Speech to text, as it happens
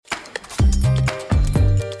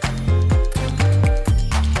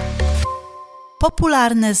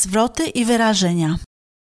Popularne zwroty i wyrażenia.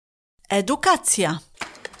 Edukacja.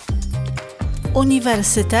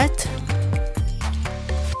 Uniwersytet.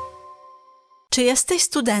 Czy jesteś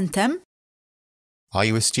studentem? Are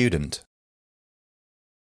you a student?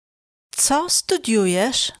 Co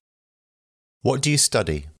studiujesz? What do you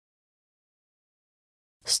study?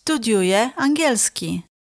 Studiuję angielski.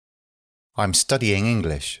 I'm studying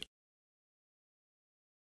English.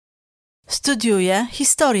 Studiuję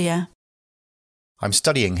historię. I'm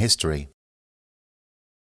studying history.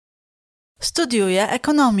 Studiuję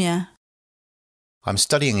ekonomię. I'm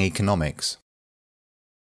studying economics.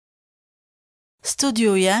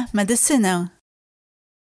 Studiuję medycynę.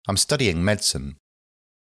 I'm studying medicine.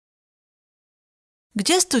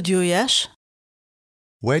 Gdzie studiujesz?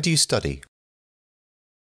 Where do you study?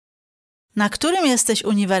 Na którym jesteś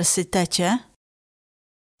uniwersytecie?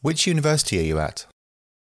 Which university are you at?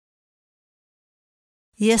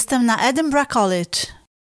 Jestem na Edinburgh College.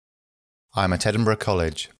 I'm at Edinburgh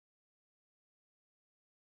College.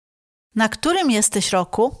 Na którym jesteś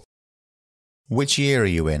roku? Which year are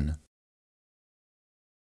you in?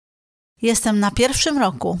 Jestem na pierwszym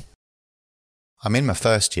roku. I'm in my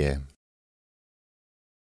first year.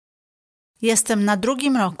 Jestem na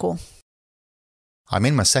drugim roku. I'm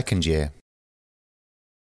in my second year.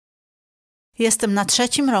 Jestem na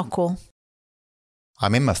trzecim roku.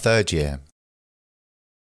 I'm in my third year.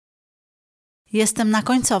 Jestem na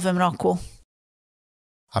końcowym roku.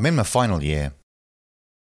 I'm in my final year.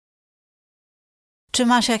 Czy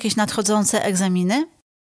masz jakieś nadchodzące egzaminy?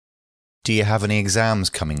 Do you have any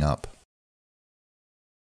exams coming up?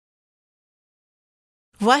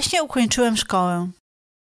 Właśnie ukończyłem szkołę.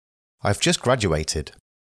 I've just graduated.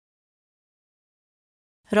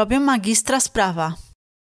 Robię magistra z prawa.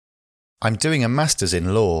 I'm doing a master's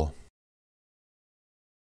in law.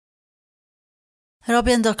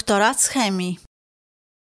 Robię doktorat z chemii.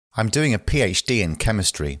 I'm doing a PhD in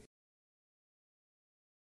chemistry.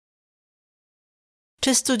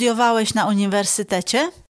 Czy studiowałeś na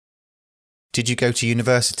uniwersytecie? Did you go to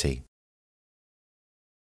university?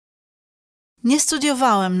 Nie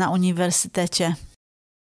studiowałem na uniwersytecie.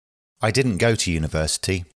 I didn't go to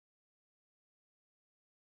university.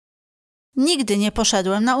 Nigdy nie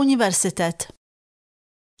poszedłem na uniwersytet.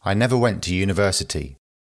 I never went to university.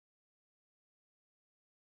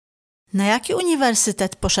 Na jaki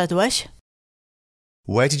uniwersytet poszedłeś?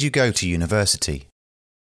 Where did you go to university?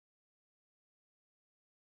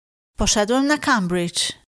 Poszedłem na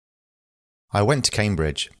Cambridge. I went to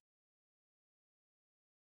Cambridge.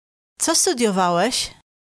 Co studiowałeś?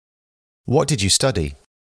 What did you study?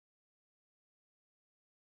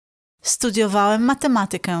 Studiowałem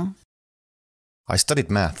matematykę. I studied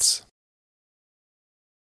maths.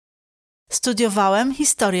 Studiowałem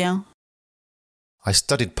historię. I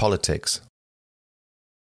studied politics.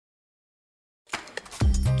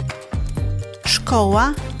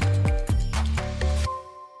 Szkoła.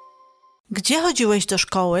 Gdzie chodziłeś do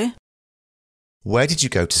szkoły? Where did you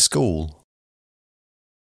go to school?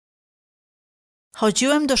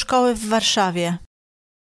 Chodziłem do szkoły w Warszawie.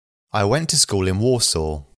 I went to school in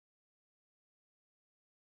Warsaw.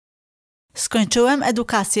 Skończyłem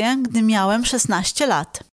edukację, gdy miałem 16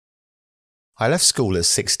 lat. I left school at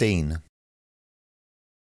 16.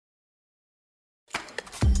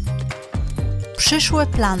 Przyszłe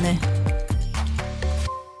plany.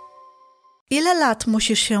 Ile lat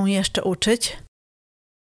musisz się jeszcze uczyć?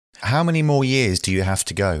 How many more years do you have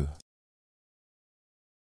to go?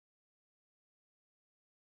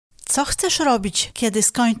 Co chcesz robić, kiedy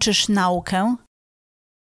skończysz naukę?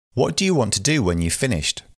 What do you want to do when you've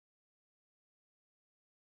finished?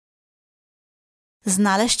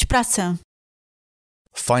 Znaleźć pracę.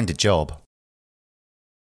 Find a job.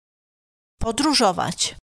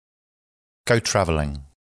 Podróżować. Go travelling.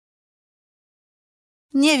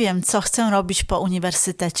 Nie wiem, co chcę robić po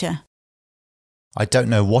uniwersytecie. I don't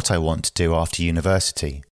know what I want to do after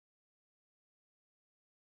university.